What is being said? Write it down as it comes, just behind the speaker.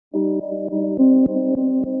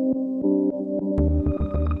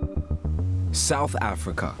South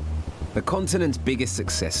Africa, the continent's biggest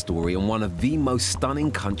success story and one of the most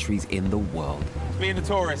stunning countries in the world. Being a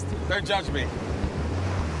tourist, don't judge me.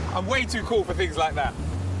 I'm way too cool for things like that.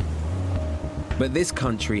 But this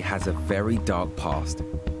country has a very dark past.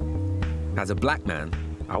 As a black man,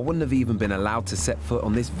 I wouldn't have even been allowed to set foot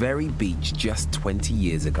on this very beach just 20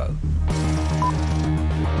 years ago.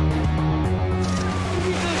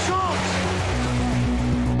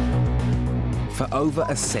 For over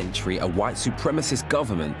a century, a white supremacist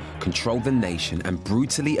government controlled the nation and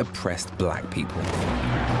brutally oppressed black people.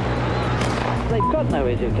 They've got no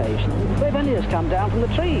education. They've only just come down from the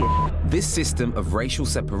trees. This system of racial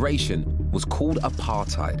separation was called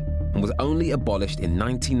apartheid and was only abolished in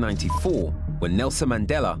 1994 when Nelson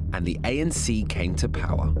Mandela and the ANC came to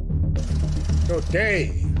power.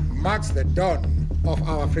 Today marks the dawn of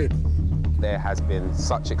our freedom. There has been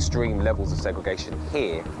such extreme levels of segregation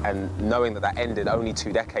here, and knowing that that ended only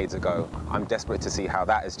 2 decades ago, I'm desperate to see how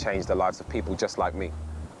that has changed the lives of people just like me,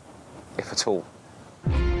 if at all.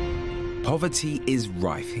 Poverty is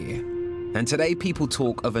rife here, and today people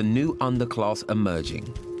talk of a new underclass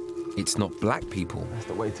emerging. It's not black people. That's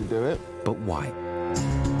the way to do it. But white.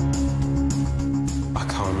 I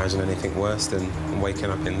can't imagine anything worse than waking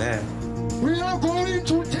up in there. We are going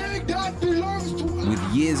to take that belongs to us. With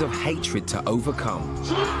years of hatred to overcome.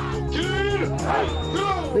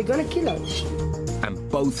 They're gonna kill us. And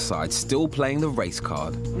both sides still playing the race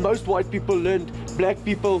card. Most white people learned black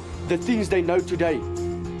people the things they know today.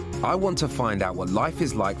 I want to find out what life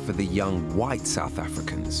is like for the young white South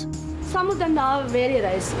Africans. Some of them now are very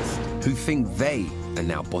racist. Who think they are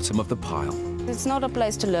now bottom of the pile. It's not a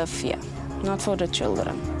place to live here, not for the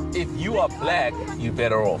children. If you are black, you're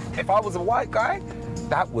better off. If I was a white guy,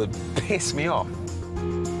 that would piss me off.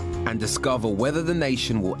 And discover whether the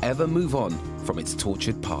nation will ever move on from its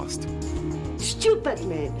tortured past. Stupid,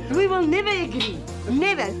 man. We will never agree.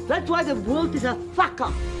 Never. That's why the world is a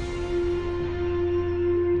fuck-up.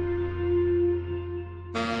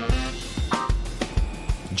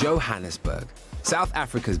 Johannesburg, South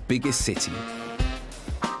Africa's biggest city.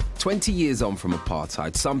 20 years on from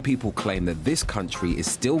apartheid, some people claim that this country is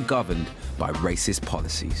still governed by racist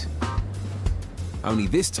policies. Only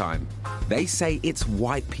this time, they say it's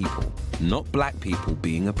white people, not black people,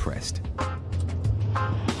 being oppressed.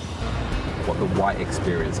 What the white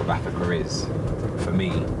experience of Africa is, for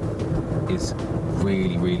me, is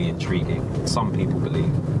really, really intriguing. Some people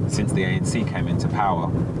believe since the ANC came into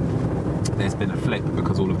power, there's been a flip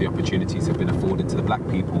because all of the opportunities have been afforded to the black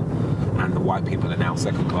people and the white people are now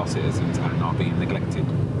second-class citizens and are being neglected.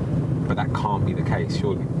 But that can't be the case,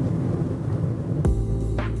 surely.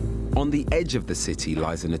 On the edge of the city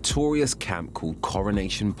lies a notorious camp called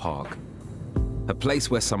Coronation Park, a place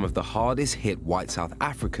where some of the hardest-hit white South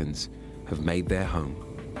Africans have made their home.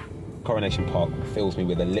 Coronation Park fills me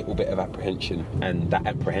with a little bit of apprehension, and that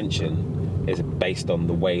apprehension is based on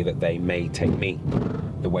the way that they may take me,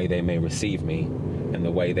 the way they may receive me, and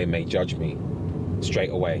the way they may judge me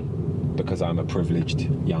straight away because I'm a privileged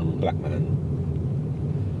young black man.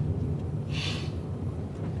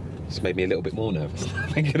 It's made me a little bit more nervous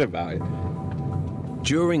thinking about it.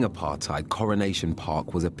 During apartheid, Coronation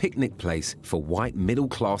Park was a picnic place for white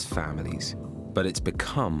middle-class families, but it's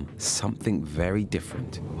become something very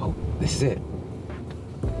different. Oh, this is it.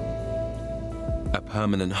 A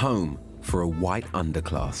permanent home for a white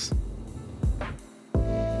underclass.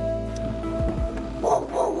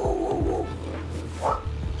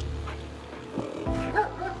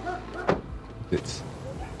 It's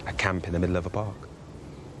a camp in the middle of a park.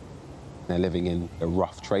 They're living in a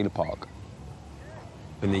rough trailer park.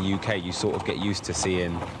 In the UK, you sort of get used to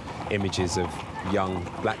seeing images of young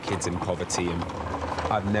black kids in poverty, and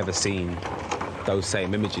I've never seen those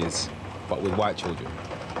same images, but with white children.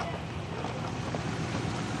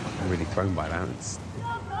 I'm really thrown by that.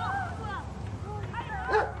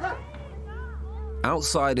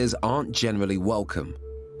 Outsiders aren't generally welcome.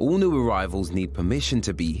 All new arrivals need permission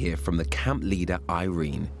to be here from the camp leader,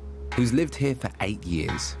 Irene, who's lived here for 8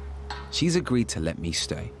 years. She's agreed to let me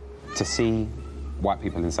stay. To see white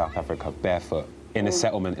people in South Africa barefoot in a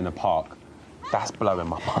settlement in a park, that's blowing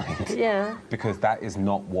my mind. Yeah. Because that is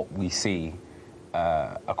not what we see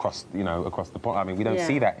across the pond. I mean, we don't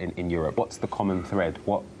see that in Europe. What's the common thread?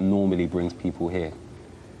 What normally brings people here?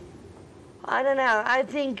 I don't know. I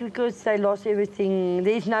think because they lost everything,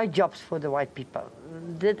 there's no jobs for the white people.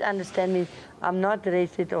 Did understand me? I'm not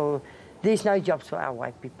racist, or there's no jobs for our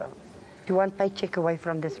white people. You want paycheck away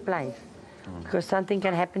from this place because something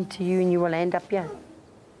can happen to you and you will end up here.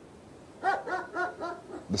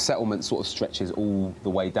 the settlement sort of stretches all the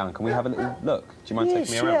way down. Can we have a little look? Do you mind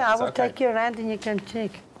taking me around? Yeah, I will take you around and you can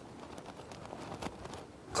check.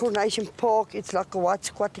 Coronation Park, it's like a white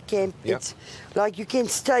squatter camp. Yep. It's like you can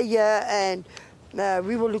stay here and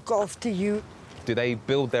we will look after you. Do they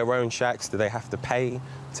build their own shacks? Do they have to pay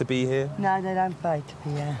to be here? No, they don't pay to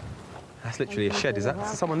be here. That's literally a shed. Is that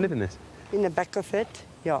does someone live in this? In the back of it,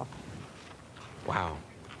 yeah. Wow.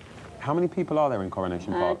 How many people are there in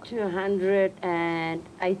Coronation Park?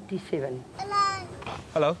 287.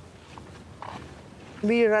 Hello.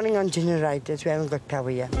 We're running on generators. We haven't got power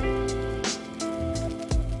yet.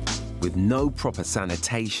 With no proper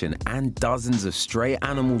sanitation and dozens of stray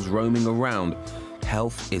animals roaming around,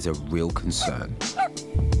 health is a real concern.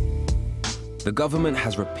 The government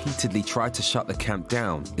has repeatedly tried to shut the camp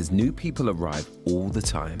down as new people arrive all the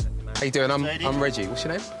time. How you doing? I'm Reggie. What's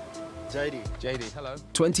your name? JD. JD, hello.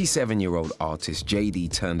 27-year-old artist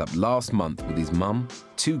JD turned up last month with his mum,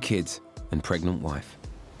 2 kids and pregnant wife.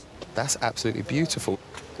 That's absolutely beautiful.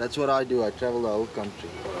 That's what I do. I travel the whole country,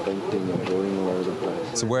 painting and drawing all over the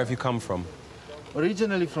place. So where have you come from?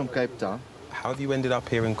 Originally from Cape Town. How have you ended up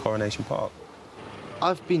here in Coronation Park?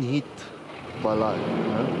 I've been hit by life, you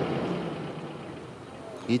know?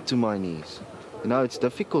 Hit to my knees. You know, it's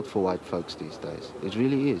difficult for white folks these days. It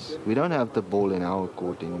really is. We don't have the ball in our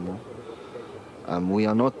court anymore. We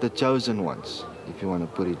are not the chosen ones, if you want to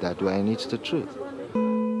put it that way, and it's the truth.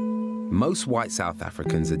 Most white South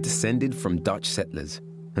Africans are descended from Dutch settlers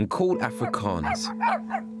and called Afrikaners.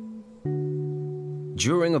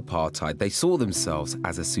 During apartheid, they saw themselves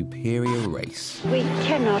as a superior race. We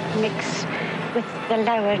cannot mix with the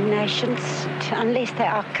lower nations unless they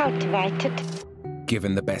are cultivated.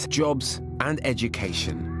 Given the best jobs and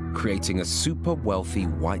education, creating a super wealthy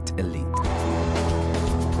white elite.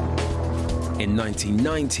 In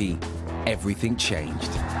 1990, everything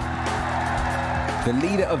changed. The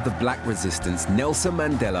leader of the black resistance, Nelson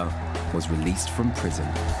Mandela, was released from prison.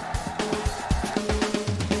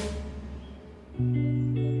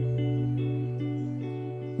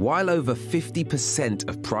 While over 50%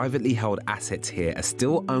 of privately held assets here are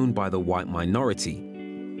still owned by the white minority,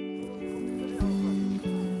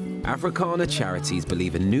 Afrikaner charities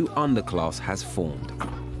believe a new underclass has formed,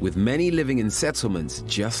 with many living in settlements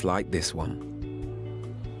just like this one.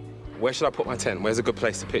 Where should I put my tent? Where's a good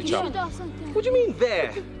place to pitch up? What do you mean there?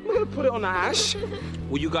 I'm not gonna put it on the hash.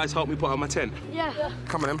 Will you guys help me put on my tent? Yeah.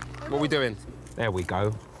 Come on then. What are we doing? There we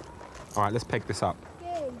go. All right, let's peg this up.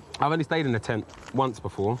 I've only stayed in a tent once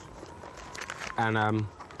before, and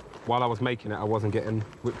while I was making it, I wasn't getting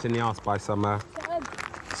whipped in the ass by some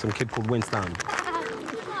kid called Winston.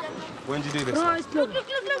 When did you do this? Look.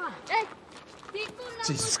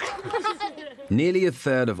 Jesus Christ. Nearly a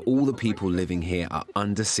third of all the people living here are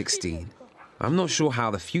under 16. I'm not sure how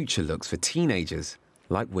the future looks for teenagers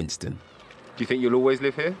like Winston. Do you think you'll always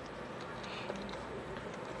live here?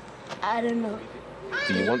 I don't know.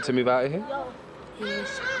 Do you want to move out of here?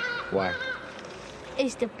 Yes. Why?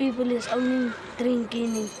 It's the people is only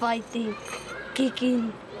drinking and fighting,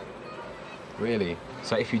 kicking. Really?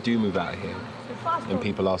 So if you do move out of here, and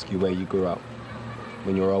people ask you where you grew up,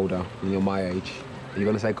 when you're older, when you're my age, are you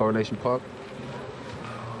going to say Coronation Park?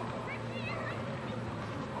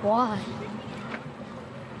 Why?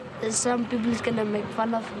 Some people is gonna make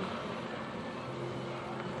fun of me.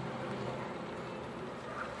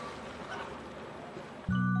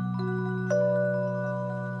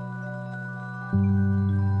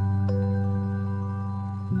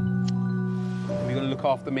 Are you going to look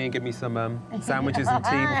after me and give me some sandwiches and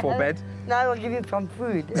tea before bed? No, I'll give you some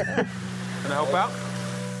food. Can I help out?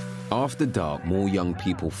 After dark, more young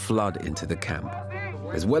people flood into the camp.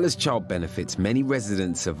 As well as child benefits, many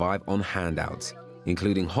residents survive on handouts,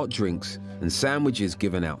 including hot drinks and sandwiches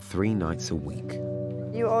given out 3 nights a week.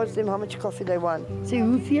 You ask them how much coffee they want. Say,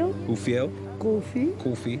 hoeveel? Hoeveel? Koffie.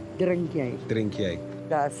 Koffie. Drink jy? Drink jij?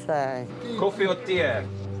 That's Koffie of tea?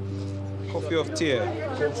 Koffie of tea?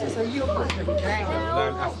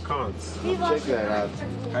 Learn Afrikaans. Check that out.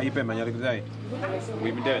 How you been, man? You had a good day? What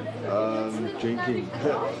you been doing? Drinking.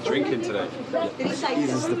 Drinking today?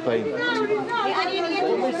 Eases the pain.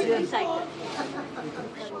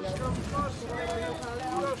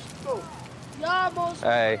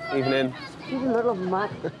 Hey, evening. even a little mud.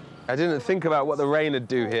 I didn't think about what the rain would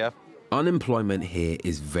do here. Unemployment here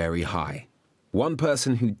is very high. One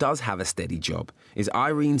person who does have a steady job is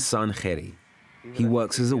Irene's son, Gerry. He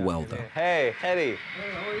works as a welder. Hey, Gerry.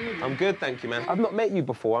 I'm good, thank you, man. I've not met you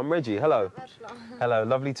before. I'm Reggie. Hello. Hello,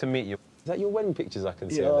 lovely to meet you. Is that your wedding pictures I can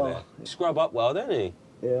see over there? You scrub up well, don't he?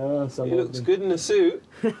 Yeah, He looks good in a suit.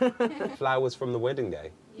 Flowers from the wedding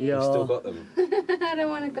day. Yeah. You still got them? I don't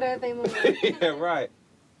want to cry anymore. Yeah, right.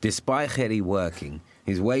 Despite Reggie working,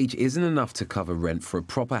 his wage isn't enough to cover rent for a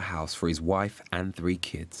proper house for his wife and 3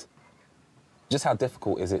 kids. Just how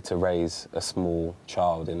difficult is it to raise a small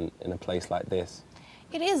child in a place like this?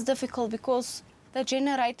 It is difficult because the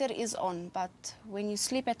generator is on, but when you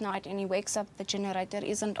sleep at night and he wakes up, the generator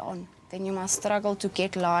isn't on. Then you must struggle to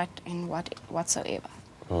get light and whatsoever.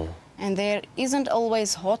 And there isn't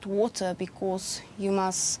always hot water because you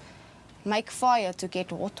must make fire to get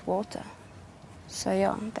hot water. So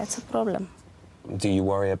yeah, that's a problem. Do you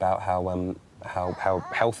worry about how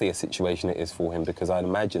healthy a situation it is for him? Because I'd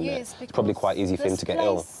imagine that it's probably quite easy for him to get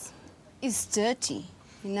ill. It's dirty,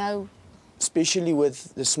 you know. Especially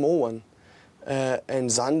with the small one and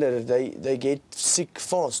Zander, they get sick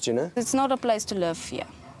fast, you know. It's not a place to live here,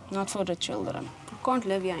 not for the children. You can't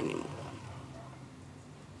live here anymore.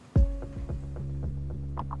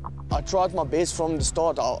 I tried my best from the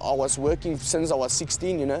start. I was working since I was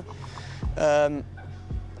 16, you know.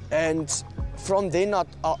 And from then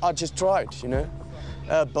I just tried, you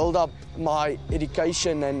know. Build up my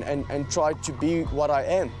education and try to be what I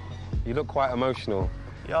am. You look quite emotional.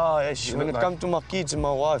 Yeah, when it comes to my kids and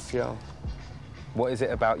my wife, yeah. What is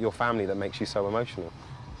it about your family that makes you so emotional?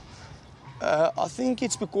 I think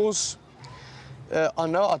it's because I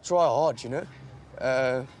know I try hard, you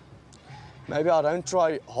know. Maybe I don't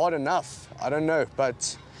try hard enough, I don't know,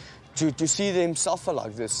 but to see them suffer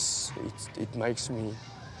like this, it makes me...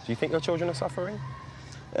 Do you think your children are suffering?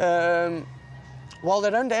 Well, they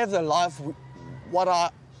don't have the life what I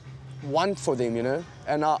want for them, you know,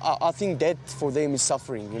 and I think that for them is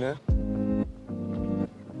suffering, you know.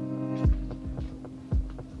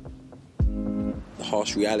 The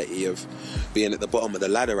harsh reality of being at the bottom of the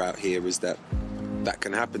ladder out here is that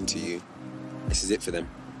can happen to you. This is it for them.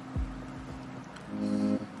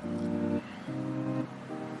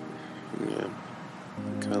 Yeah,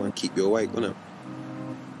 kind of keep you awake, wouldn't it?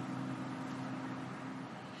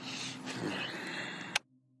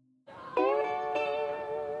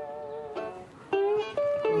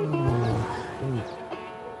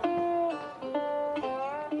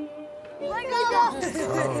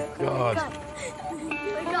 Oh, God.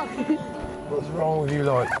 What's wrong with you,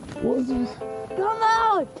 like? What is this? Come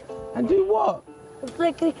out! And do what?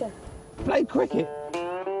 Play cricket. Play cricket?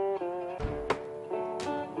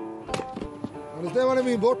 Understand what I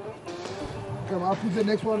mean, bro? Come, I'll put the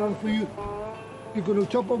next one on for you. You're gonna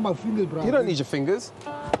chop off my fingers, bro. You don't need your fingers.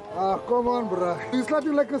 Ah, come on, bro. You're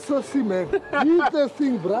slapping like a sussy, man. Use this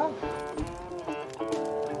thing, bro.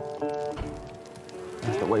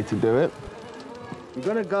 That's the way to do it. You're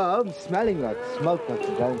gonna go home smelling like smoke, like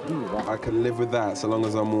you're going through, right? I can live with that so long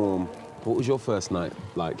as I'm warm. What was your first night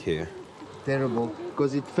like here? Terrible,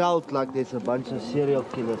 because it felt like there's a bunch of serial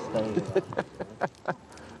killers staying here.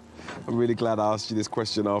 I'm really glad I asked you this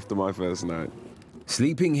question after my first night.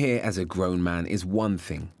 Sleeping here as a grown man is one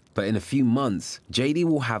thing, but in a few months, JD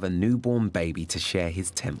will have a newborn baby to share his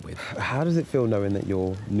tent with. How does it feel knowing that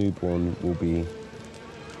your newborn will be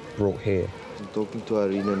brought here? I'm talking to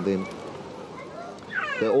Irene and them.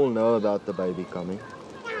 They all know about the baby coming.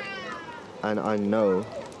 And I know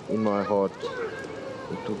in my heart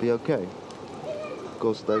it will be okay.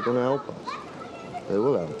 Because they're going to help us. They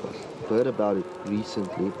will help us. I've heard about it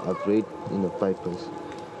recently. I've read in the papers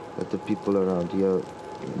that the people around here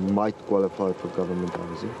might qualify for government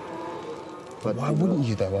housing. But why wouldn't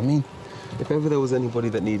you, though? I mean, if ever there was anybody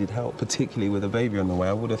that needed help, particularly with a baby on the way,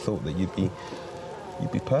 I would have thought that you'd be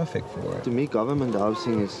perfect for it. To me, government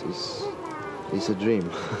housing is a dream.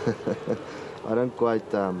 I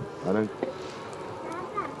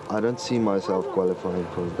don't see myself qualifying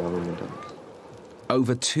for government housing.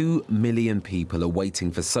 Over 2 million people are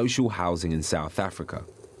waiting for social housing in South Africa.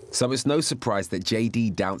 So it's no surprise that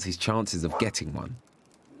JD doubts his chances of getting one.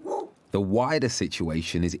 The wider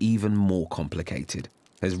situation is even more complicated,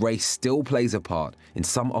 as race still plays a part in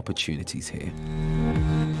some opportunities here.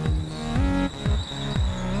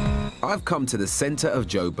 I've come to the centre of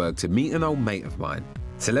Joburg to meet an old mate of mine,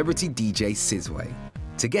 celebrity DJ Sizwe,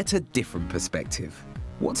 to get a different perspective.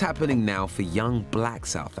 What's happening now for young black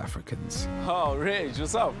South Africans? Oh, Reg,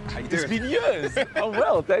 what's up? How you It's doing? been years. I'm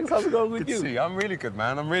well, thanks. How's it going with Good you? to see you. I'm really good,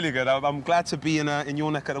 man. I'm really good. I'm glad to be in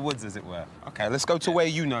your neck of the woods, as it were. Okay, let's go to where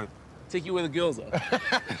you know. Take you where the girls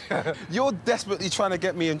are. You're desperately trying to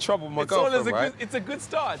get me in trouble with my girlfriend, right? It's a good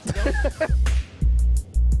start. You know?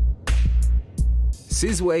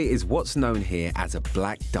 Sizwe is what's known here as a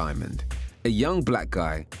black diamond, a young black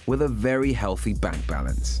guy with a very healthy bank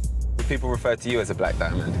balance. People refer to you as a black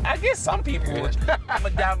diamond. I guess some people would. I'm a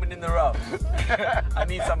diamond in the rough. I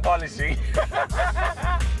need some polishing.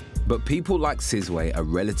 But people like Sizwe are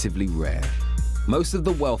relatively rare. Most of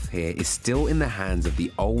the wealth here is still in the hands of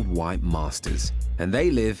the old white masters, and they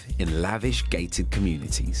live in lavish gated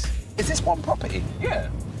communities. Is this one property? Yeah.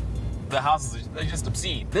 The houses are just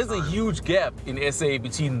obscene. There's a huge gap in SA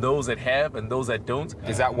between those that have and those that don't.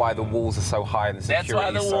 Is that why the walls are so high and the security?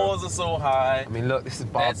 That's why the walls are so high. I mean, look, this is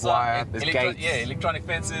barbed wire, there's gates. Yeah, electronic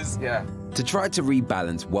fences. Yeah. To try to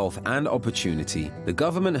rebalance wealth and opportunity, the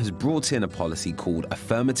government has brought in a policy called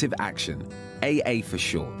affirmative action, AA for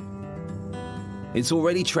short. It's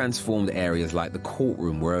already transformed areas like the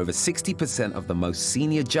courtroom, where over 60% of the most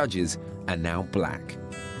senior judges are now black.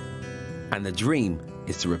 And the dream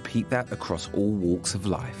is to repeat that across all walks of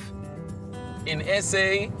life. In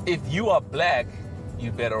SA, if you are black,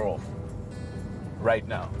 you're better off right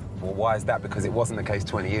now. Well, why is that? Because it wasn't the case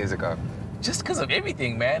 20 years ago. Just because of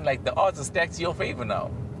everything, man. Like, the odds are stacked to your favor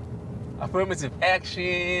now. Affirmative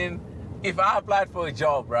action. If I applied for a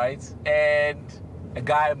job, right, and a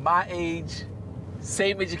guy my age,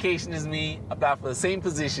 same education as me, applied for the same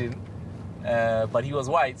position, but he was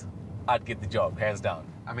white, I'd get the job, hands down.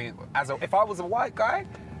 I mean, if I was a white guy,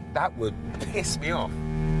 that would piss me off.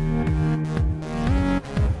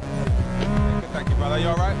 Thank you, brother. You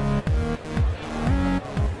all right?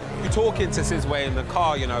 You're talking to Sizwe in the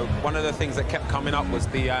car, you know, one of the things that kept coming up was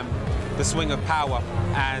the swing of power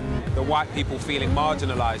and the white people feeling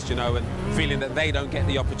marginalized, you know, and feeling that they don't get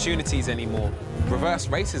the opportunities anymore. Reverse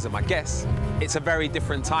racism, I guess. It's a very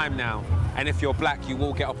different time now. And if you're black, you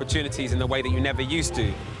will get opportunities in a way that you never used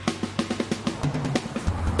to.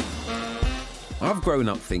 I've grown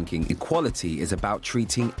up thinking equality is about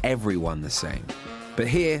treating everyone the same. But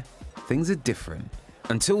here, things are different.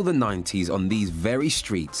 Until the 90s, on these very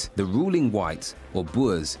streets, the ruling whites, or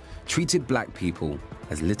Boers, treated black people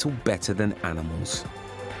as little better than animals.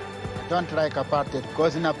 I don't like apartheid,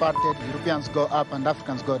 because in apartheid, Europeans go up and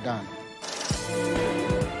Africans go down.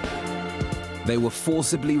 They were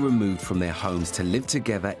forcibly removed from their homes to live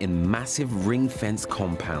together in massive ring-fenced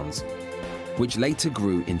compounds, which later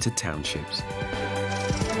grew into townships.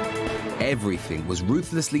 Everything was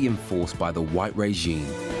ruthlessly enforced by the white regime.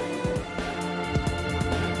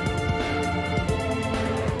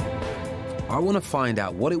 I want to find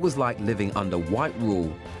out what it was like living under white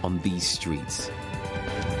rule on these streets.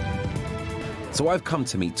 So I've come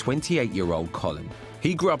to meet 28-year-old Colin.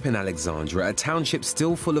 He grew up in Alexandra, a township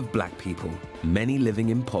still full of black people, many living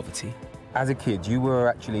in poverty. As a kid, you were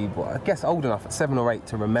actually, well, I guess, old enough at 7 or 8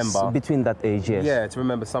 to remember. Between that age, yes. Yeah, to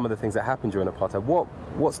remember some of the things that happened during apartheid.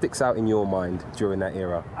 What sticks out in your mind during that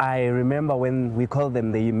era? I remember when we called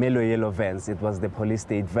them the yellow vans. It was the police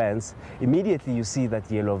state vans. Immediately you see that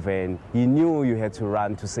yellow van, you knew you had to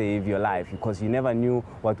run to save your life because you never knew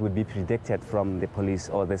what would be predicted from the police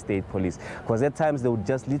or the state police. Because at times they would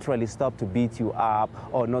just literally stop to beat you up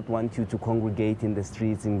or not want you to congregate in the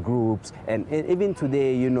streets in groups. And even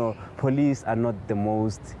today, you know, police are not the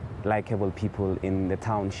most likable people in the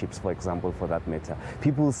townships, for example, for that matter.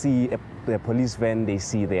 People see a police van, they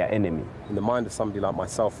see their enemy. In the mind of somebody like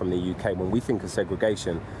myself from the UK, when we think of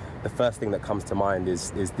segregation, the first thing that comes to mind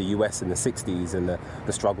is the US in the 60s and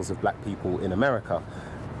the struggles of black people in America.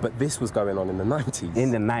 But this was going on in the 90s.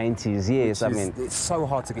 In the 90s, yes. It's so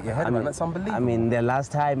hard to get your head around. That's unbelievable. I mean, the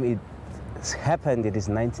last time it happened, it is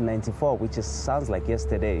 1994, which just sounds like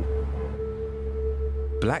yesterday.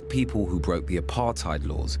 Black people who broke the apartheid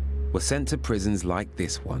laws were sent to prisons like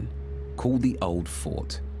this one, called the Old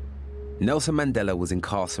Fort. Nelson Mandela was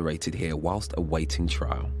incarcerated here whilst awaiting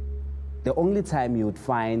trial. The only time you would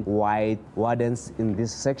find white wardens in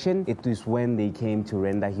this section, it is when they came to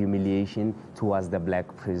render humiliation towards the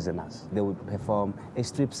black prisoners. They would perform a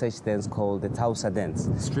strip search dance called the Tausa dance.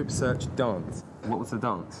 Strip search dance? What was the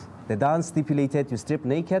dance? The dance stipulated you strip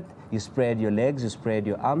naked, you spread your legs, you spread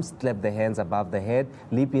your arms, clap the hands above the head,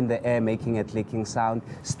 leap in the air making a clicking sound,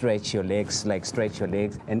 stretch your legs,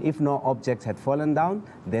 and if no object had fallen down,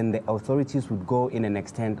 then the authorities would go in an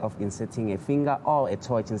extent of inserting a finger or a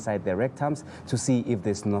torch inside the rectums to see if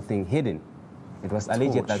there's nothing hidden. It was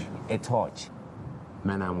alleged that a torch.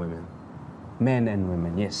 Men and women? Men and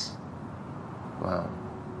women, yes. Wow.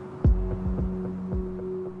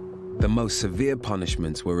 The most severe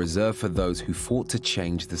punishments were reserved for those who fought to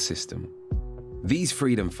change the system. These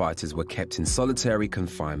freedom fighters were kept in solitary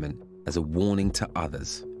confinement as a warning to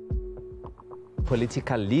others.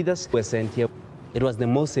 Political leaders were sent here. It was the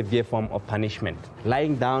most severe form of punishment.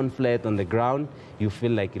 Lying down flat on the ground, you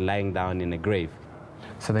feel like you're lying down in a grave.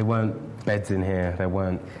 So there weren't beds in here, there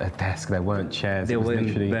weren't a desk, there weren't chairs. There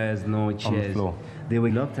weren't beds, no chairs. On the floor. They were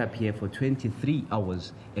locked up here for 23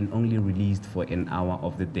 hours and only released for an hour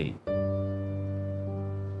of the day.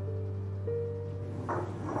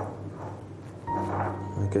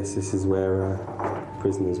 guess this is where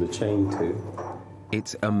prisoners were chained to.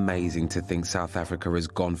 It's amazing to think South Africa has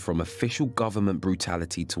gone from official government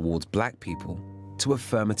brutality towards black people to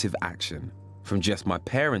affirmative action, from just my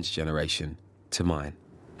parents' generation to mine.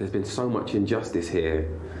 There's been so much injustice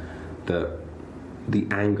here that the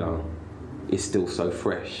anger is still so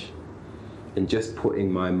fresh. And just putting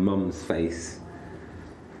my mum's face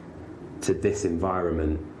to this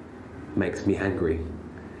environment makes me angry.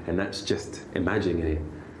 And that's just imagining it,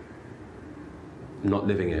 not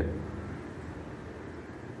living it.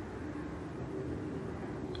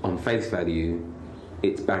 On face value,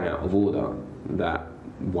 it's bang out of order that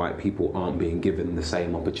white people aren't being given the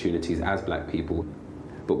same opportunities as black people.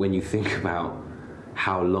 But when you think about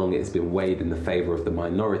how long it's been weighed in the favor of the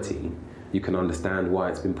minority, you can understand why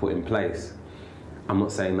it's been put in place. I'm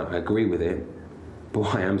not saying that I agree with it, but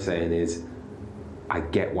what I am saying is I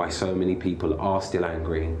get why so many people are still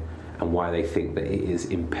angry and why they think that it is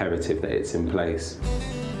imperative that it's in place.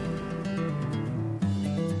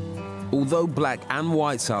 Although black and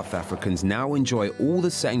white South Africans now enjoy all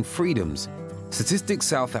the same freedoms, Statistics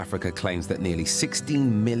South Africa claims that nearly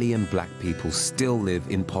 16 million black people still live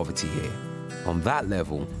in poverty here. On that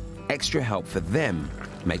level, extra help for them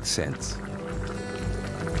makes sense.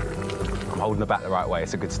 I'm holding the bat the right way,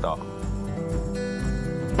 it's a good start.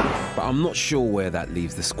 But I'm not sure where that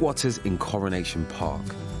leaves the squatters in Coronation Park.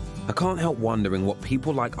 I can't help wondering what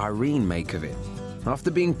people like Irene make of it, after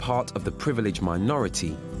being part of the privileged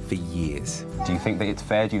minority for years. Do you think that it's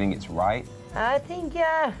fair? Do you think it's right? I think,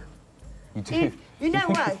 yeah. You do? If, you know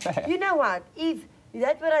what? You know what? If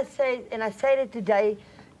that's what I say, and I say it today,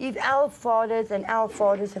 if our fathers and our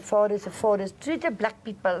fathers and fathers and fathers treated black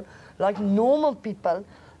people like normal people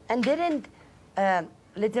and didn't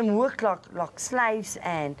let them work like slaves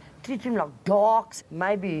and treat them like dogs,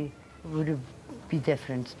 maybe it would be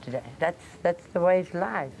different today. That's the way it's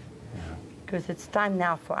life. Because it's time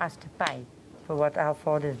now for us to pay for what our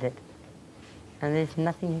fathers did. And there's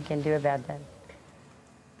nothing you can do about that.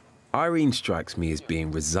 Irene strikes me as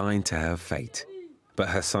being resigned to her fate, but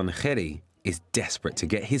her son Gerry is desperate to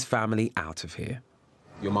get his family out of here.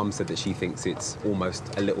 Your mum said that she thinks it's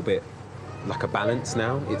almost a little bit like a balance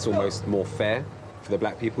now. It's almost more fair for the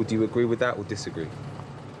black people. Do you agree with that or disagree?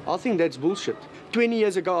 I think that's bullshit. 20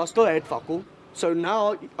 years ago, I still had fuck all. So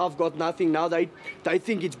now I've got nothing. Now they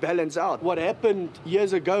think it's balanced out. What happened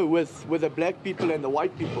years ago with the black people and the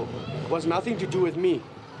white people was nothing to do with me.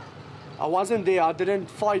 I wasn't there. I didn't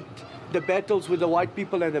fight the battles with the white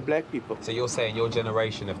people and the black people. So you're saying your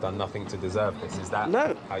generation have done nothing to deserve this? Is that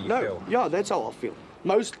how you feel? Yeah, that's how I feel.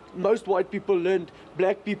 Most white people learned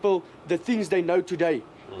black people the things they know today,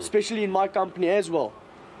 especially in my company as well.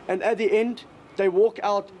 And at the end, they walk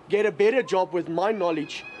out, get a better job with my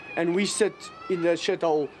knowledge, and we sit in the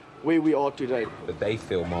shithole where we are today. But they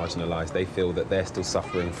feel marginalised. They feel that they're still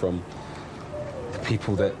suffering from the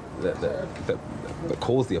people that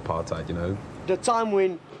caused the apartheid, you know? The time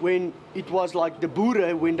when it was like the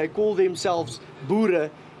Boere, when they call themselves Boere,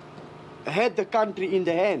 had the country in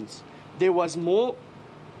their hands. There was more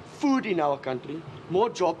food in our country, more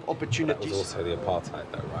job opportunities. That was also the apartheid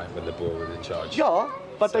though, right? When the Boer was in charge. Yeah,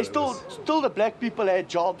 but So they still the black people had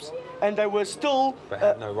jobs, and they were still... But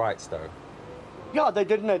had no rights though. Yeah, they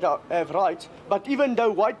didn't have rights. But even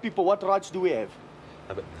though white people, what rights do we have?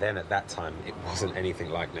 No, but then at that time, it wasn't anything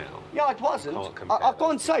like now. Yeah, it wasn't. I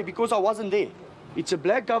can't say because I wasn't there. It's a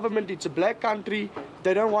black government, it's a black country.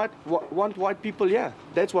 They don't want white people here.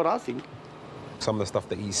 That's what I think. Some of the stuff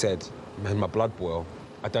that he said made my blood boil.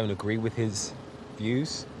 I don't agree with his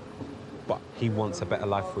views, but he wants a better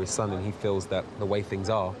life for his son, and he feels that the way things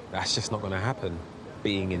are, that's just not going to happen.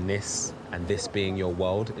 Being in this, and this being your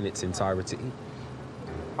world in its entirety,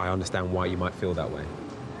 I understand why you might feel that way.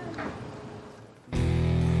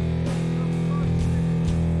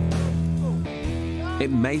 It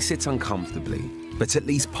may sit uncomfortably, but at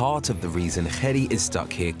least part of the reason Gerry is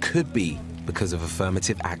stuck here could be because of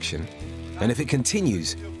affirmative action. And if it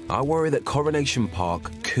continues, I worry that Coronation Park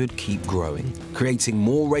could keep growing, creating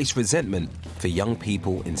more race resentment for young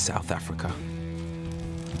people in South Africa.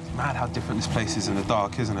 It's mad how different this place is in the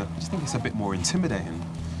dark, isn't it? I just think it's a bit more intimidating,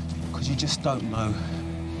 because you just don't know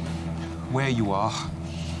where you are,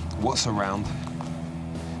 what's around,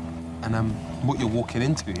 and what you're walking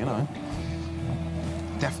into, you know?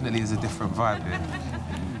 Definitely is a different vibe here.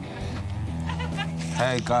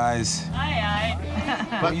 Hey, guys. Hi.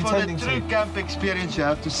 But for the true camp experience, you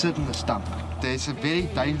have to sit in the stump. There's a very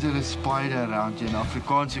dangerous spider around you. In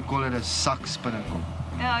Afrikaans, you call it a sakspinnakel.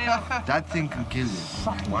 Yeah. That thing can kill you.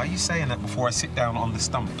 Why are you saying that before I sit down on the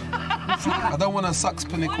stump? I don't want a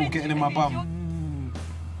sakspinnakel getting in my bum.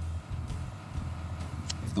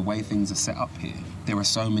 the way things are set up here. There are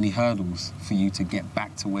so many hurdles for you to get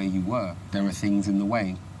back to where you were. There are things in the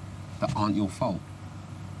way that aren't your fault.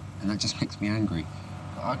 And that just makes me angry.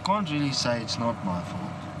 I can't really say it's not my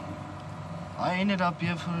fault. I ended up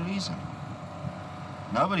here for a reason.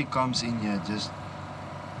 Nobody comes in here just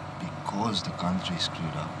because the country's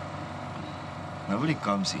screwed up. Nobody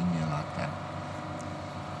comes in here like that.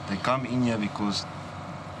 They come in here because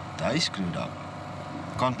they screwed up.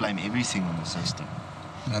 Can't blame everything on the system.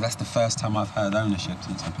 No, that's the first time I've heard ownership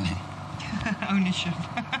since I've been here. Ownership.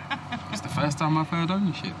 It's the first time I've heard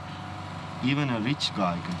ownership. Even a rich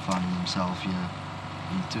guy can find himself here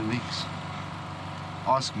in 2 weeks.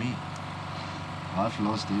 Ask me. I've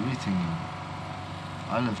lost everything.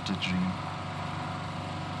 I lived a dream.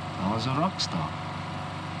 I was a rock star.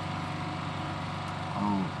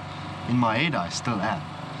 Oh, in my head I still am.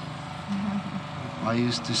 I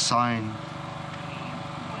used to sign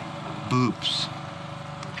boobs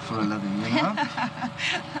for a living, you know?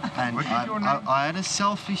 And I had a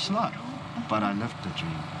selfish life, but I lived the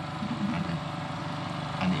dream. I did.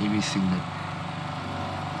 And everything that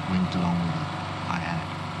went along with it, I had.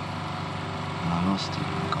 And I lost it in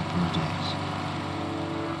a couple of days.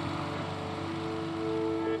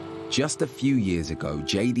 Just a few years ago,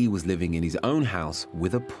 JD was living in his own house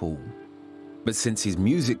with a pool. But since his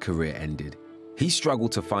music career ended, he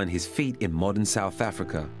struggled to find his feet in modern South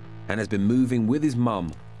Africa and has been moving with his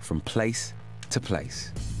mum from place to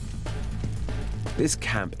place. This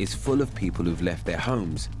camp is full of people who've left their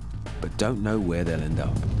homes but don't know where they'll end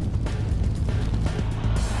up.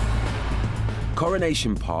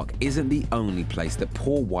 Coronation Park isn't the only place that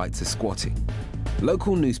poor whites are squatting.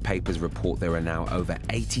 Local newspapers report there are now over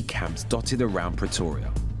 80 camps dotted around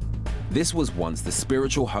Pretoria. This was once the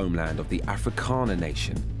spiritual homeland of the Afrikaner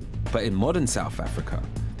nation. But in modern South Africa,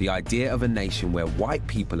 the idea of a nation where white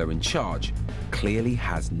people are in charge clearly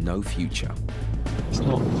has no future. It's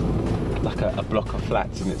not like a block of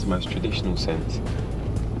flats in its most traditional sense.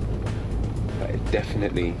 But it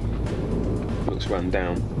definitely looks run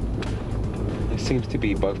down. There seems to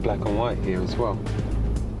be both black and white here as well.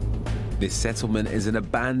 This settlement is an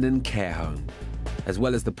abandoned care home. As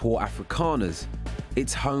well as the poor Afrikaners,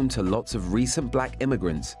 it's home to lots of recent black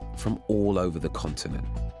immigrants from all over the continent.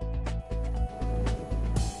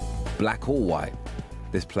 Black or white,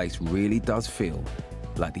 this place really does feel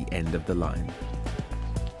like the end of the line.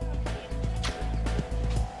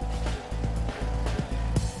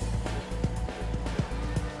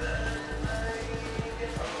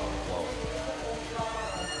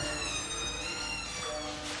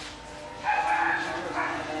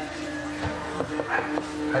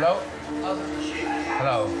 Hello?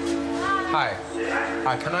 Hello. Hi.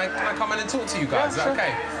 Hi, can I come in and talk to you guys? Is that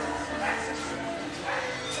okay?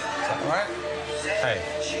 Is that all right? Hey.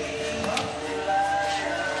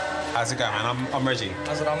 How's it going, man? I'm Reggie.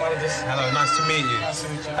 Hello, nice to meet you. Nice to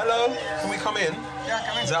meet you. Hello, can we come in? Yeah,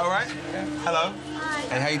 come in. Is that all right? Yeah. Hello. Hi.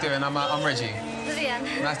 Hey, how you doing? I'm Reggie.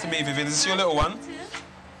 Vivian. Nice to meet you, Vivian. Is this your little one?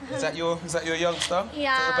 Is that your youngster?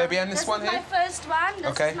 Yeah. Is that your baby? And this one is here? my first one.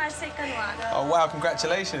 This Okay. is my second one. Oh wow,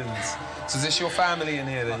 congratulations. So is this your family in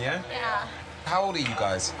here then, yeah? Yeah. How old are you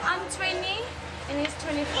guys? I'm 20 and he's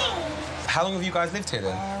 24. How long have you guys lived here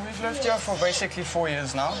then? We've lived here for basically 4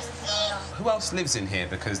 years now. Who else lives in here?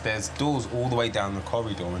 Because there's doors all the way down the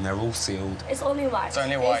corridor and they're all sealed. It's only white. It's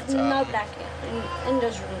only white, There's no black in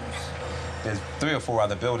those rooms. There's 3 or 4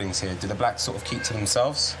 other buildings here. Do the blacks sort of keep to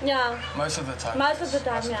themselves? Yeah. Most of the time. Most of the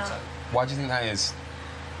time, yeah. Why do you think that is?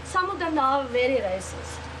 Some of them are very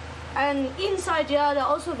racist. And inside here, they're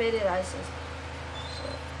also very racist.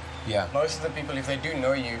 Yeah. Most of the people, if they do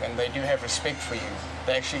know you and they do have respect for you,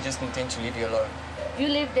 they actually just intend to leave you alone. You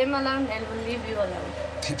leave them alone, they will leave you alone.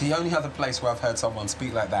 The only other place where I've heard someone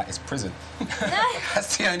speak like that is prison.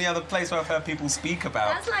 That's the only other place where I've heard people speak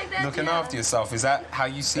about That's like that, looking yeah. after yourself. Is that how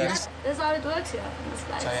you see this? That's how it works here in this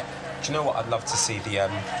place. Do you know what? I'd love to see the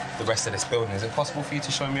rest of this building. Is it possible for you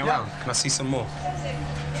to show me around? Can I see some more?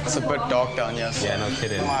 It's a bit dark down here. Yeah, no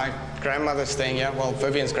kidding. My grandmother's staying here. Well,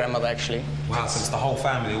 Vivian's grandmother, actually. Wow, so it's the whole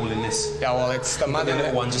family all in this? Yeah, well, it's the mother. The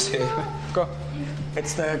little one just here. Go.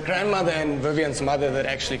 It's the grandmother and Vivian's mother that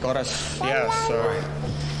actually got us here, so...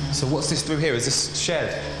 So what's this through here? Is this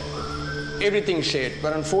shared? Everything's shared,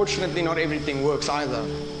 but unfortunately not everything works either.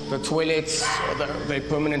 The toilets, they're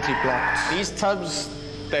permanently blocked. These tubs,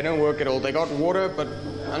 they don't work at all. They got water, but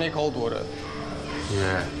only cold water.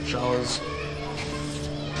 Yeah. Showers.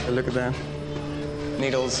 Hey, look at that.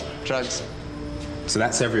 Needles, drugs. So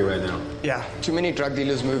that's everywhere now? Yeah. Too many drug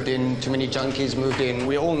dealers moved in, too many junkies moved in.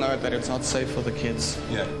 We all know that it's not safe for the kids.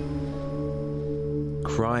 Yeah.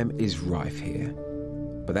 Crime is rife here,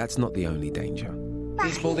 but that's not the only danger.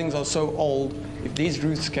 These buildings are so old, if these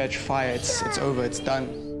roofs catch fire, it's over, it's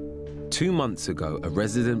done. 2 months ago, a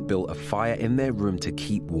resident built a fire in their room to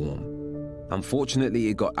keep warm. Unfortunately,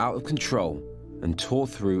 it got out of control and tore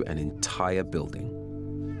through an entire building.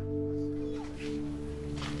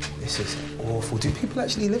 This is awful. Do people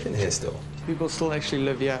actually live in here still? People still actually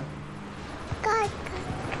live here.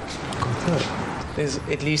 There's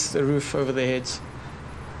at least a roof over their heads.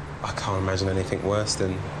 I can't imagine anything worse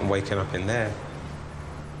than waking up in there.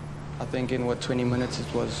 I think in, 20 minutes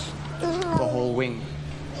it was the whole wing.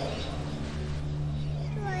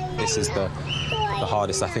 This is the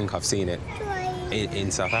hardest I think I've seen it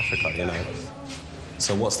in South Africa, you know.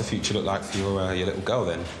 So what's the future look like for your little girl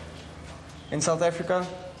then? In South Africa,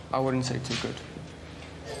 I wouldn't say too good.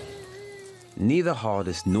 Neither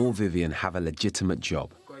Hardest nor Vivian have a legitimate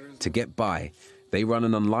job. To get by, they run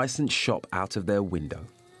an unlicensed shop out of their window.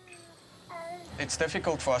 It's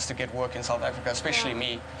difficult for us to get work in South Africa, especially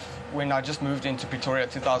me. When I just moved into Pretoria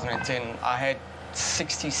 2010, I had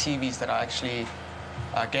 60 CVs that I actually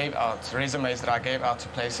gave out, resumes that I gave out to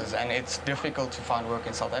places, and it's difficult to find work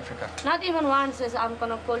in South Africa. Not even one says, I'm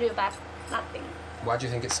going to call you back. Nothing. Why do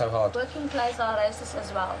you think it's so hard? Working places are racist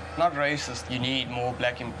as well. Not racist. You need more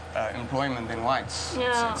black employment than whites.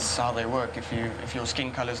 Yeah. It's how they work. If your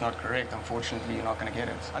skin color is not correct, unfortunately, you're not going to get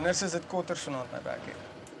it. And this is at quarters vanaand my back here.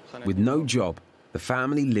 With no job, the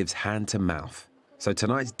family lives hand to mouth. So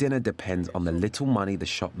tonight's dinner depends on the little money the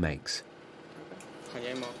shop makes,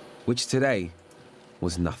 which today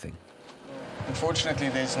was nothing. Unfortunately,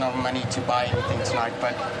 there's no money to buy anything tonight,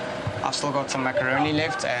 but I've still got some macaroni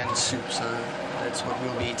left and soup, so that's what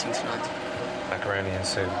we'll be eating tonight. Macaroni and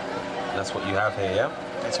soup. That's what you have here, yeah?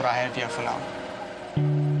 That's what I have here for now.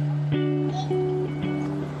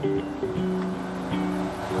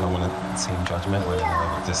 I don't want to seem judgmental,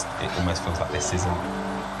 it almost feels like this isn't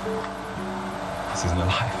a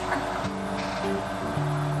life.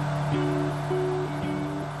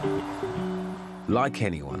 Like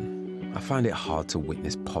anyone, I find it hard to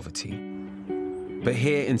witness poverty. But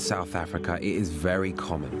here in South Africa, it is very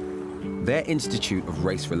common. Their Institute of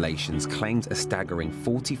Race Relations claims a staggering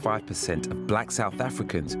 45% of black South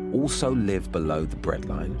Africans also live below the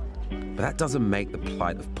breadline. But that doesn't make the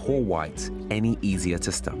plight of poor whites any easier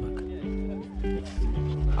to stomach.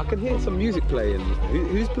 I can hear some music playing.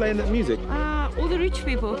 Who's playing that music? All the rich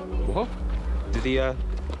people. What? Do the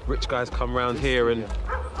rich guys come around here and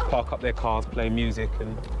park up their cars, play music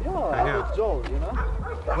and hang out? Joel, you know?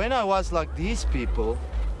 When I was like these people,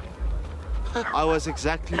 I was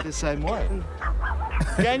exactly the same way.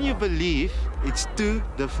 Can you believe it's two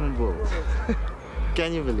different worlds?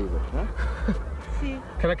 Can you believe it?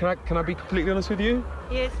 Huh? Can I be completely honest with you?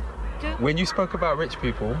 Yes. When you spoke about rich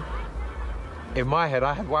people, in my head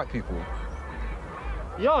I had white people.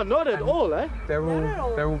 Yeah, not at all, eh? They're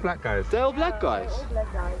all black guys. They're all black guys.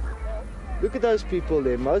 Look at those people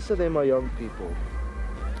there. Most of them are young people.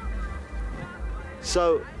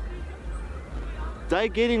 So they're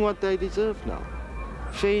getting what they deserve now.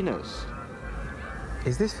 Fairness.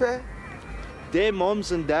 Is this fair? Their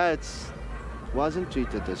moms and dads wasn't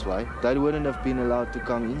treated this way. They wouldn't have been allowed to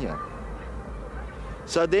come in here.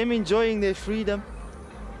 So them enjoying their freedom,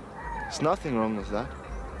 there's nothing wrong with that.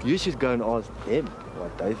 You should go and ask them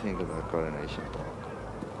what they think about Coronation Park.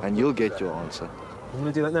 And you'll get your answer. I'm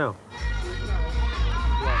gonna do that now.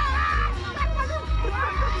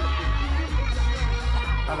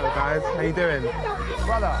 Hello guys, how you doing?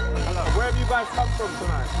 Brother, hello. Where have you guys come from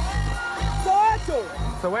tonight? Soweto.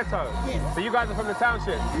 Soweto? Yes. So you guys are from the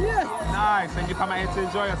township? Yes. Nice, and you come out here to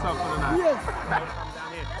enjoy yourself for the night?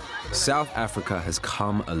 Yes. South Africa has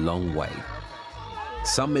come a long way.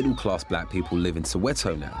 Some middle-class black people live in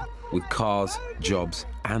Soweto now, with cars, jobs,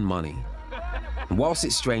 and money. And whilst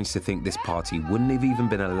it's strange to think this party wouldn't have even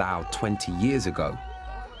been allowed 20 years ago,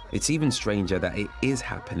 it's even stranger that it is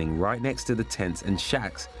happening right next to the tents and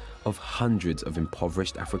shacks of hundreds of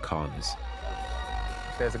impoverished Afrikaners.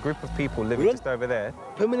 There's a group of people living just over there.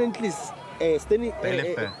 Permanently staying, They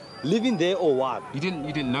live there. living there or what? You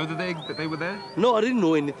didn't know that they were there? No, I didn't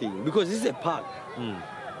know anything because this is a park.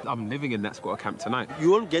 I'm living in that squatter camp tonight.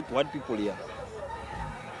 You won't get white people here.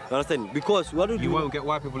 You understand? Because what do you won't get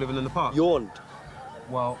white people living in the park? You won't.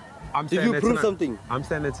 Well, I'm if staying you there prove tonight. something. I'm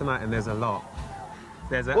staying there tonight and there's a lot.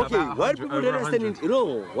 There's okay, about white people that are standing,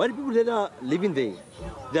 white people that are living there,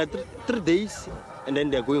 they are 3 days and then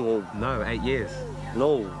they're going home. No, 8 years.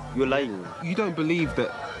 No, you're lying. You don't believe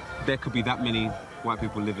that there could be that many white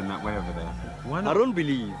people living that way over there? Why not? I don't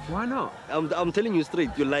believe. Why not? I'm telling you straight,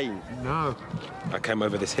 you're lying. No. I came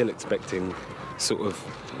over this hill expecting sort of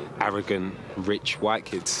arrogant, rich white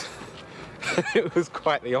kids. It was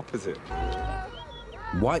quite the opposite.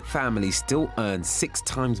 white families still earn 6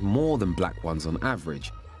 times more than black ones on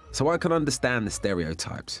average, so I can understand the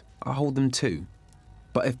stereotypes. I hold them too.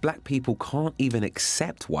 But if black people can't even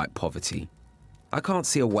accept white poverty, I can't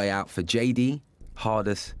see a way out for JD,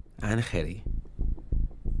 Hardis, and Gerry.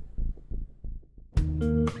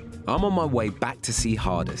 I'm on my way back to see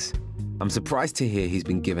Hardis. I'm surprised to hear he's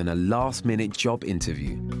been given a last-minute job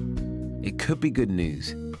interview. It could be good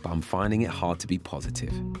news, but I'm finding it hard to be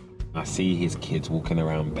positive. I see his kids walking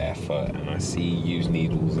around barefoot, and I see used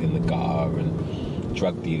needles in the gutter and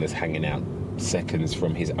drug dealers hanging out seconds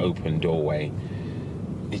from his open doorway.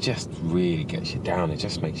 It just really gets you down. It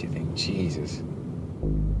just makes you think, Jesus.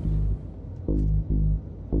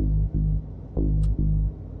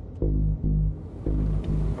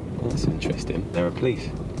 Oh, that's interesting. There are police.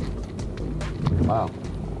 Wow.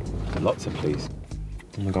 Lots of police.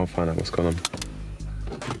 I'm gonna go and find out what's going on.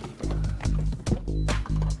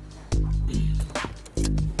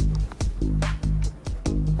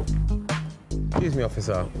 Excuse me,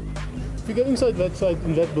 officer. If you get inside that side,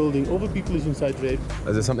 in that building, over people is inside red.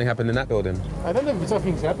 Has there something happened in that building? I don't know if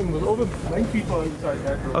something's happened, but over 9 people are inside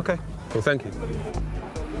that building. Okay, well, thank you.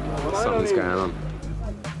 Something's going on.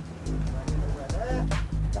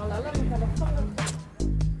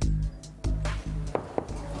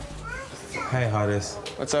 Hey, Hardis.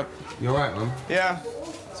 What's up? You all right, man? Yeah.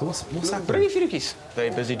 So what's happening? Bring your keys.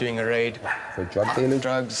 They're busy doing a raid. For drug dealing?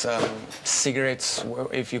 Drugs, cigarettes.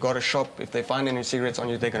 If you got a shop, if they find any cigarettes on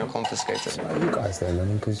you, they're going to confiscate it. What are you guys doing,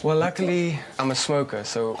 man? Well, luckily, I'm a smoker,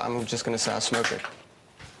 so I'm just going to say I smoke it.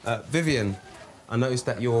 Vivian, I noticed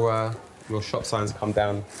that your shop signs come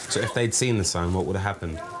down. So if they'd seen the sign, what would have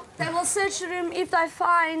happened? They will search the room. If they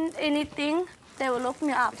find anything, they will lock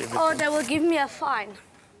me up. Or they will give me a fine.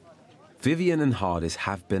 Vivian and Hardis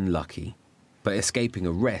have been lucky. But escaping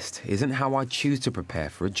arrest isn't how I choose to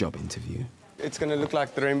prepare for a job interview. It's going to look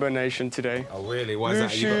like the Rainbow Nation today. Oh, really? Why Blue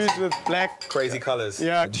is that? shoes with black. Crazy colours.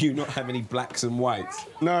 Yeah. Do you not have any blacks and whites?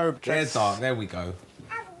 No. They're dark. There we go.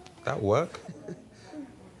 That'll work.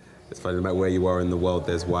 It's funny, no matter where you are in the world,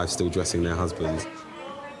 there's wives still dressing their husbands.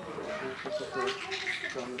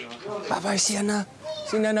 Bye-bye, Sienna.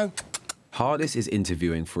 Sienna. Hardis is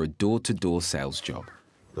interviewing for a door-to-door sales job.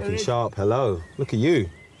 Looking sharp. Hello. Look at you.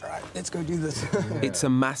 Right, let's go do this. It's a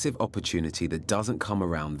massive opportunity that doesn't come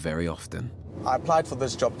around very often. I applied for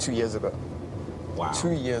this job 2 years ago. Wow.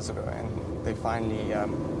 2 years ago, and they finally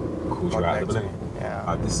called you out of the blue.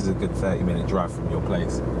 Yeah. This is a good 30-minute drive from your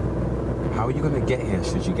place. How are you going to get here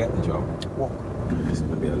should you get the job? Walk. This is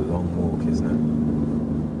going to be a long walk, isn't it?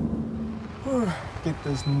 Get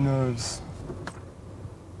those nerves.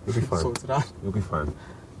 You'll be fine. Sort it out. You'll be fine.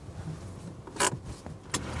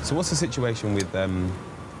 So what's the situation with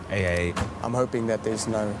AA? I'm hoping that there's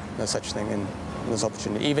no such thing in this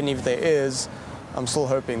opportunity. Even if there is, I'm still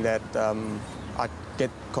hoping that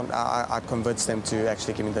I convince them to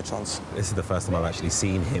actually give me the chance. This is the first time I've actually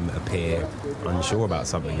seen him appear unsure about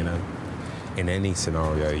something, you know. In any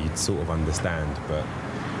scenario, you'd sort of understand, but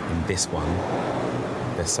in this one,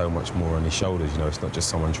 there's so much more on his shoulders, you know. It's not just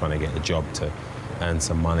someone trying to get a job to earn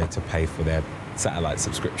some money to pay for their satellite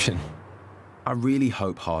subscription. I really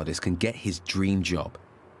hope Hardis can get his dream job,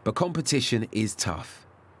 but competition is tough.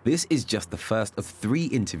 This is just the first of 3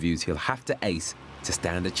 interviews he'll have to ace to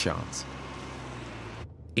stand a chance.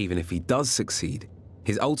 Even if he does succeed,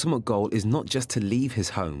 his ultimate goal is not just to leave his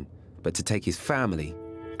home, but to take his family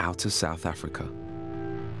out of South Africa.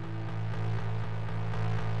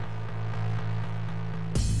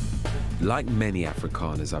 Like many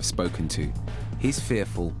Afrikaners I've spoken to, he's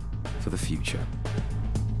fearful for the future.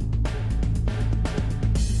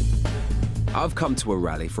 I've come to a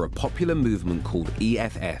rally for a popular movement called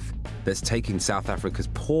EFF that's taking South Africa's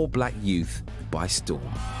poor black youth by storm.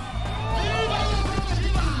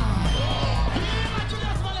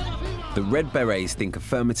 The Red Berets think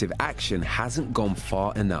affirmative action hasn't gone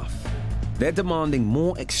far enough. They're demanding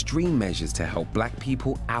more extreme measures to help black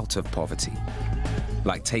people out of poverty,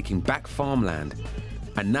 like taking back farmland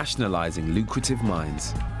and nationalizing lucrative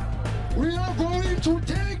mines. We are going to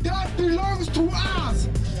take that belongs to us.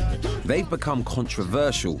 They've become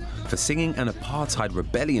controversial for singing an apartheid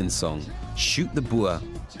rebellion song, Shoot the Boer,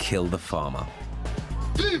 Kill the Farmer.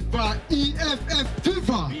 Viva EFF,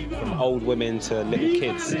 viva! From old women to little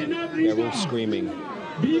kids, they're all screaming,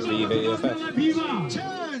 Viva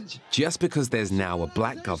EFF. Just because there's now a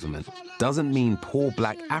black government doesn't mean poor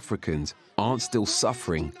black Africans aren't still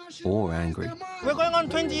suffering or angry. We're going on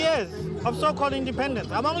 20 years of so-called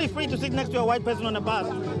independence. I'm only free to sit next to a white person on a bus.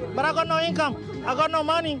 But I got no income, I got no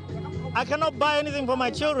money. I cannot buy anything for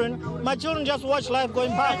my children. My children just watch life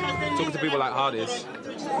going by. Talking to people like Hardis,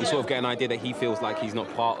 you sort of get an idea that he feels like he's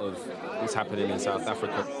not part of what's happening in South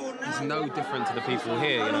Africa. He's no different to the people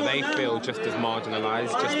here. You know, they feel just as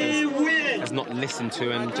marginalised, just as not listened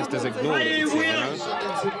to, and just as ignored. You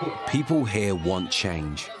know? People here want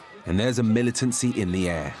change, and there's a militancy in the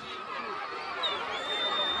air.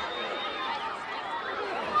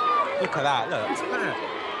 Look at that, look, it's mad.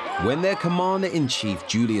 When their Commander-in-Chief,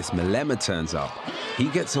 Julius Malema, turns up, he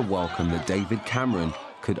gets a welcome that David Cameron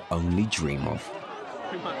could only dream of.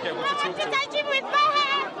 You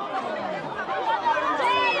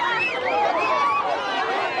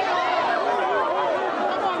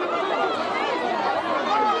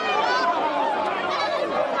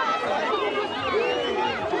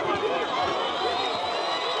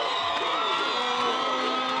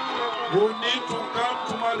need to come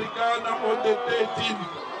to Marikana on the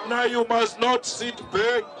 13th. Now you must not sit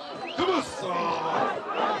back. Come on, sir.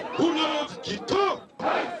 Who loves guitar?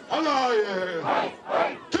 Hello,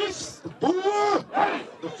 Kiss the boer,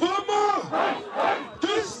 the farmer.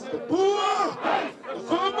 Kiss the boer, the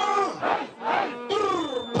farmer.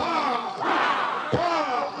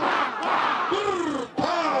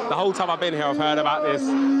 The whole time I've been here, I've heard about this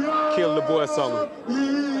Kill the Boer song.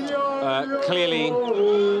 Clearly,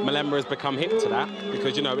 Malema has become hip to that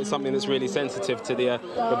because, you know, it's something that's really sensitive to the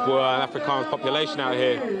Boer and Afrikaans population out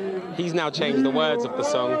here. He's now changed the words of the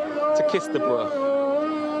song to Kiss the Boer.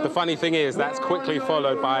 The funny thing is, that's quickly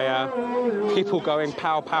followed by people going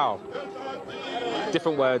pow pow.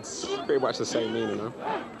 Different words, pretty much the same meaning, though.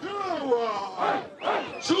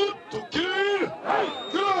 Shoot to kill.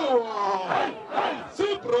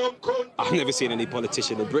 I've never seen any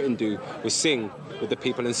politician in Britain do was sing with the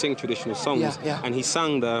people and sing traditional songs. And he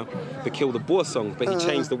sang the Kill the Boer song, but he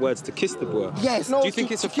changed the words to Kiss the Boer. Yes. Do you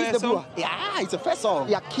think it's a fair song? Yeah, it's a fair song.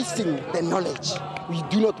 We are kissing the knowledge. We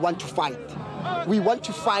do not want to fight. We want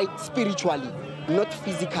to fight spiritually, not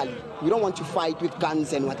physically. We don't want to fight with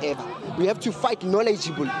guns and whatever. We have to fight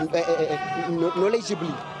knowledgeably,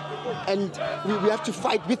 and we have to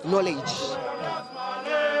fight with knowledge.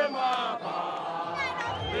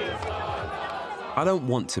 I don't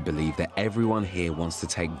want to believe that everyone here wants to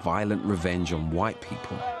take violent revenge on white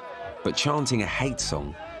people, but chanting a hate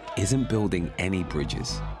song isn't building any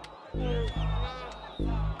bridges.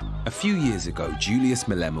 A few years ago, Julius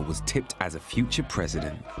Malema was tipped as a future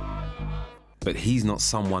president, but he's not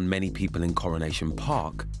someone many people in Coronation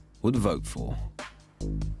Park would vote for.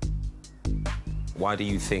 Why do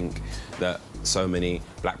you think that so many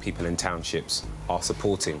black people in townships are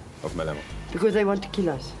supporting of Malema? Because they want to kill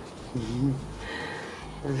us.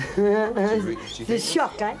 It's a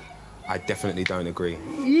shock, eh? I definitely don't agree.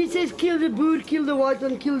 He says kill the Boer, kill the white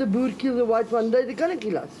one, kill the Boer, kill the white one. They're gonna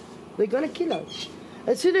kill us. They're gonna kill us.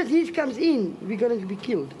 As soon as he comes in, we're gonna be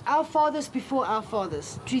killed. Our fathers before our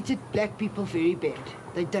fathers treated black people very bad.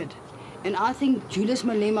 They did. And I think Julius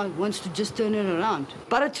Malema wants to just turn it around.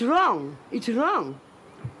 But it's wrong. It's wrong.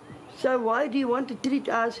 So why do you want to treat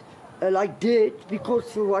us like dirt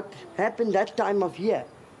because of what happened that time of year?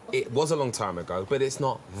 It was a long time ago, but it's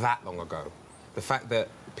not that long ago. The fact that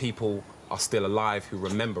people are still alive who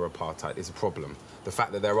remember apartheid is a problem. The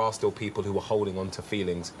fact that there are still people who are holding on to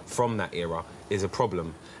feelings from that era is a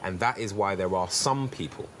problem. And that is why there are some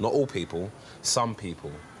people, not all people, some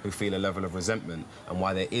people who feel a level of resentment and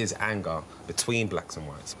why there is anger between blacks and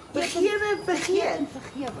whites. Vergeven, vergeven.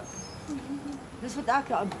 That's what I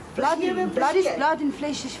call blood is blood and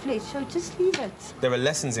flesh is flesh, so just leave it. There are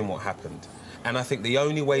lessons in what happened. And I think the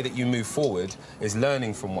only way that you move forward is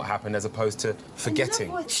learning from what happened as opposed to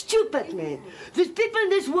forgetting. Stupid, man. There's people in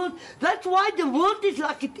this world, that's why the world is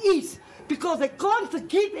like it is. Because they can't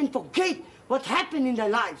forgive and forget what happened in their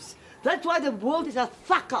lives. That's why the world is a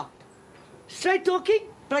fuck up. Straight talking,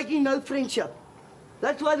 breaking no friendship.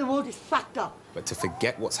 That's why the world is fucked up. But to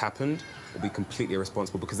forget what's happened will be completely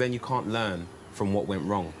irresponsible because then you can't learn from what went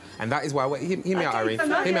wrong. And that is why, hear me out, Irene.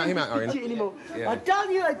 Hear me out, Irene. Yeah. I tell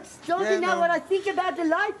you now what I think about the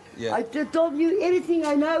life. Yeah. I told you everything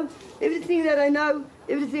I know, everything that I know,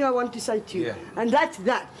 everything I want to say to you. Yeah. And that's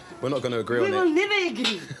that. We're not going to agree on it. We will never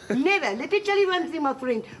agree. Never. Let me tell you one thing, my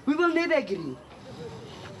friend. We will never agree.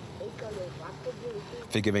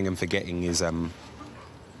 Forgiving and forgetting is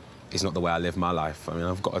not the way I live my life. I mean,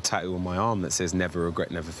 I've got a tattoo on my arm that says never regret,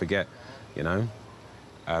 never forget, you know?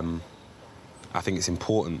 I think it's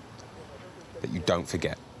important that you don't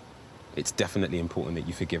forget. It's definitely important that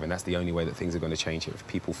you forgive, and that's the only way that things are going to change here, if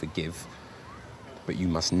people forgive. But you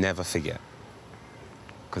must never forget.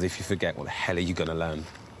 Because if you forget, what the hell are you going to learn?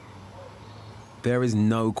 There is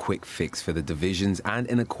no quick fix for the divisions and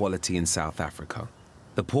inequality in South Africa.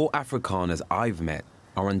 The poor Afrikaners I've met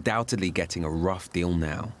are undoubtedly getting a rough deal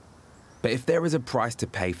now. But if there is a price to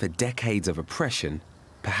pay for decades of oppression,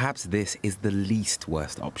 perhaps this is the least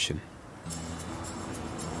worst option.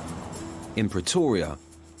 In Pretoria,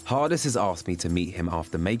 Hardis has asked me to meet him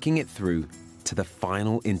after making it through to the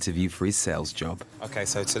final interview for his sales job. Okay,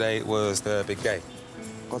 so today was the big day.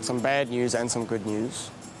 Got some bad news and some good news.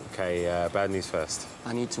 Okay, bad news first.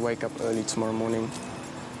 I need to wake up early tomorrow morning.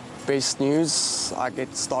 Best news, I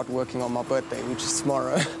get to start working on my birthday, which is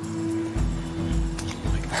tomorrow.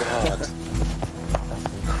 God, that's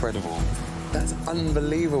incredible. That's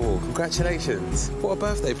unbelievable. Congratulations. What a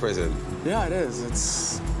birthday present. Yeah, it is.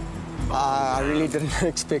 It's... I really didn't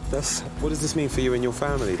expect this. What does this mean for you and your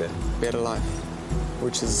family then? Better life,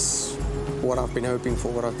 which is what I've been hoping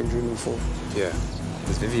for, what I've been dreaming for. Yeah.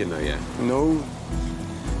 Does Vivian know yet? No.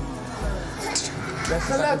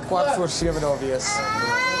 Kwart voor 7 obvious.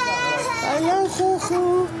 Hallo,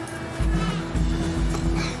 Gogo.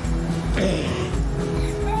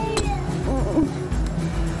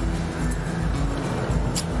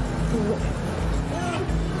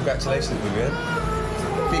 Congratulations, Vivian.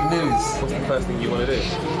 Big news. What's the first thing you want to do?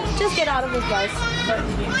 Just get out of this place.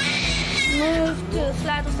 Move to a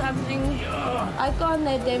flat or something. I can't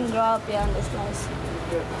let them grow up here in this place.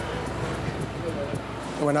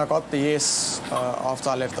 When I got the yes after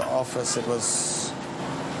I left the office, it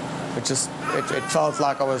felt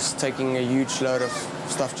like I was taking a huge load of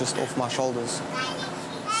stuff just off my shoulders.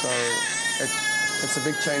 So it's a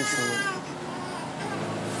big change for me.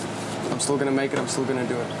 I'm still gonna make it, I'm still gonna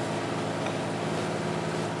do it.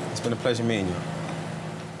 It's been a pleasure meeting you.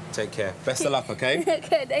 Take care. Best of luck, okay?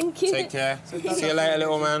 Okay, thank you. Take care. See you later,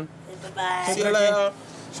 little man. Bye. See you later.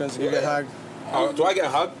 She wants to give you a hug. Oh, do I get a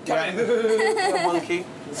hug? Yeah. Monkey.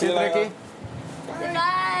 See you later.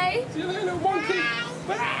 Bye. See you later, little monkey.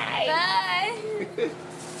 Bye. Bye.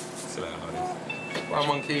 See you later, honey. Bye,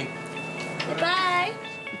 monkey. Bye.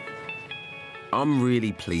 I'm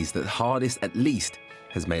really pleased that Hardis at least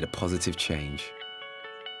has made a positive change.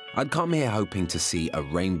 I'd come here hoping to see a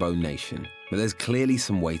rainbow nation, but there's clearly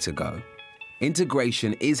some way to go.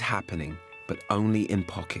 Integration is happening, but only in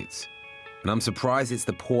pockets. And I'm surprised it's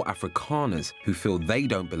the poor Afrikaners who feel they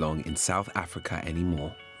don't belong in South Africa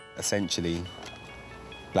anymore. Essentially,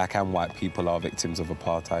 black and white people are victims of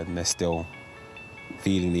apartheid and they're still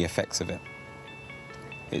feeling the effects of it.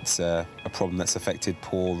 It's a problem that's affected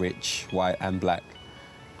poor, rich, white and black.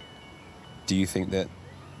 Do you think that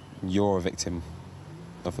you're a victim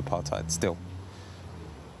of apartheid still?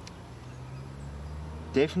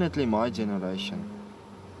 Definitely my generation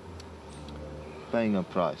paying a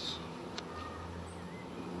price.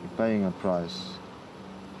 We're paying a price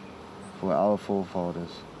for our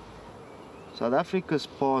forefathers. South Africa's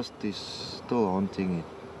past is still haunting it.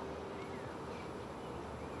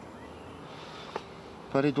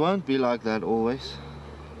 But it won't be like that always.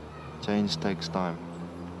 Change takes time.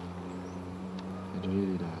 It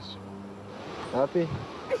really does. Happy?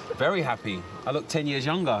 Very happy. I look 10 years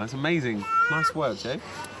younger. It's amazing. Nice work, Jay.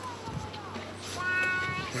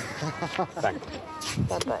 Thanks.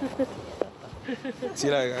 Bye-bye. See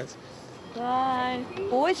you later, guys. Bye.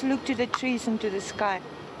 Always look to the trees and to the sky.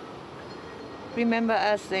 Remember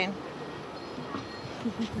us then.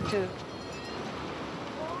 Too.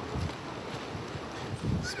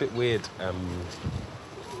 It's a bit weird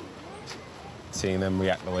seeing them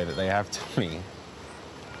react the way that they have to me.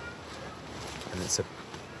 And it's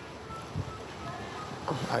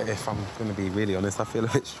if I'm going to be really honest, I feel a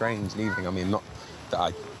bit strange leaving. I mean, not that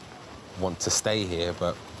I want to stay here,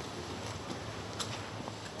 but,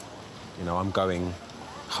 you know, I'm going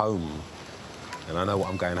home, and I know what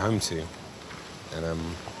I'm going home to. And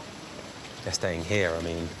they're staying here. I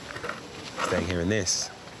mean, staying here in this.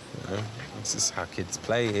 You know? This is how kids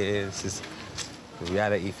play here. This is the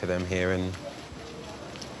reality for them here, and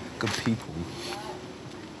good people.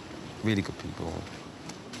 Really good people.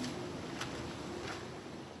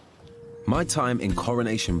 My time in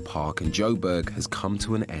Coronation Park and Joburg has come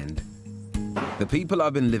to an end. The people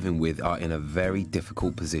I've been living with are in a very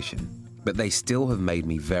difficult position, but they still have made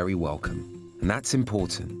me very welcome, and that's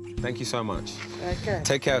important. Thank you so much. Okay.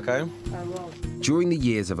 Take care, okay? I will. During the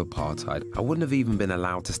years of apartheid, I wouldn't have even been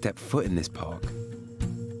allowed to step foot in this park.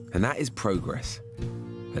 And that is progress,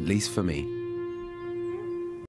 at least for me.